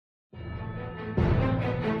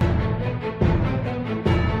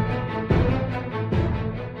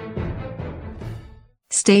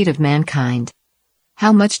State of mankind.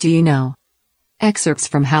 How much do you know? Excerpts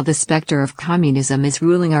from How the Spectre of Communism is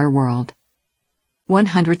Ruling Our World.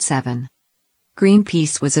 107.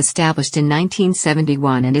 Greenpeace was established in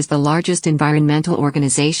 1971 and is the largest environmental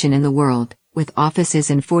organization in the world, with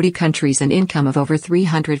offices in 40 countries and income of over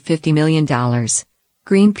 $350 million.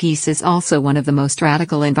 Greenpeace is also one of the most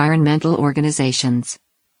radical environmental organizations.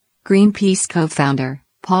 Greenpeace co-founder,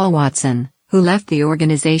 Paul Watson, who left the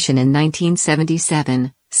organization in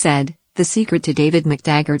 1977, said, "The secret to David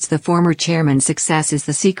McTaggart's, the former chairman's, success is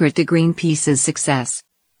the secret to Greenpeace's success.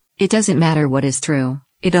 It doesn't matter what is true,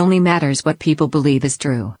 it only matters what people believe is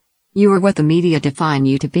true. You are what the media define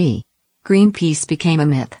you to be." Greenpeace became a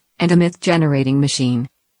myth, and a myth-generating machine.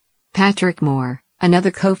 Patrick Moore,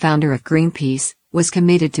 another co-founder of Greenpeace, was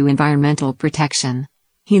committed to environmental protection.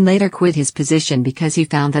 He later quit his position because he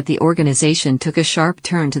found that the organization took a sharp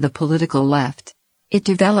turn to the political left. It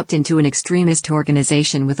developed into an extremist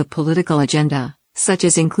organization with a political agenda, such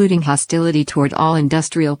as including hostility toward all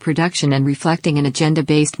industrial production and reflecting an agenda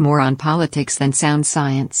based more on politics than sound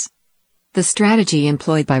science. The strategy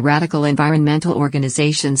employed by radical environmental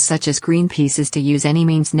organizations such as Greenpeace is to use any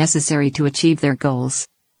means necessary to achieve their goals.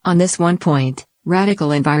 On this one point, radical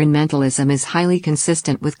environmentalism is highly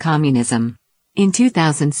consistent with communism. In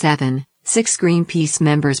 2007, 6 Greenpeace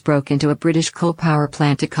members broke into a British coal power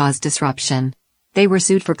plant to cause disruption. They were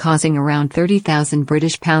sued for causing around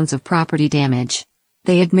 £30,000 of property damage.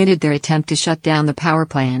 They admitted their attempt to shut down the power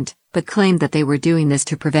plant, but claimed that they were doing this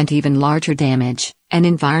to prevent even larger damage, an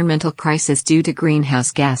environmental crisis due to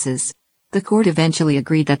greenhouse gases. The court eventually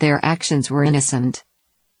agreed that their actions were innocent.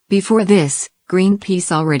 Before this,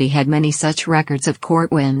 Greenpeace already had many such records of court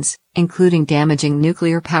wins, including damaging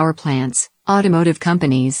nuclear power plants, automotive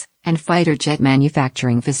companies, and fighter jet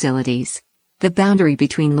manufacturing facilities. The boundary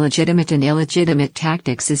between legitimate and illegitimate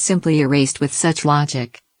tactics is simply erased with such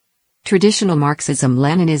logic. Traditional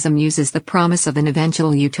Marxism-Leninism uses the promise of an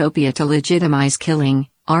eventual utopia to legitimize killing,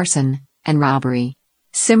 arson, and robbery.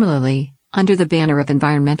 Similarly, under the banner of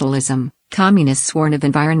environmentalism, communists warn of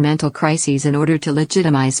environmental crises in order to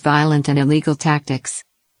legitimize violent and illegal tactics.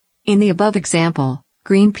 In the above example,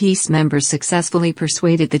 Greenpeace members successfully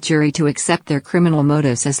persuaded the jury to accept their criminal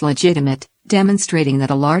motives as legitimate, demonstrating that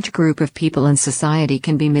a large group of people in society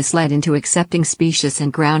can be misled into accepting specious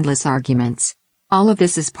and groundless arguments. All of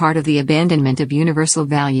this is part of the abandonment of universal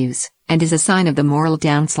values, and is a sign of the moral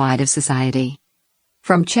downslide of society.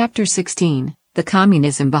 From Chapter 16, The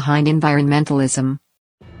Communism Behind Environmentalism,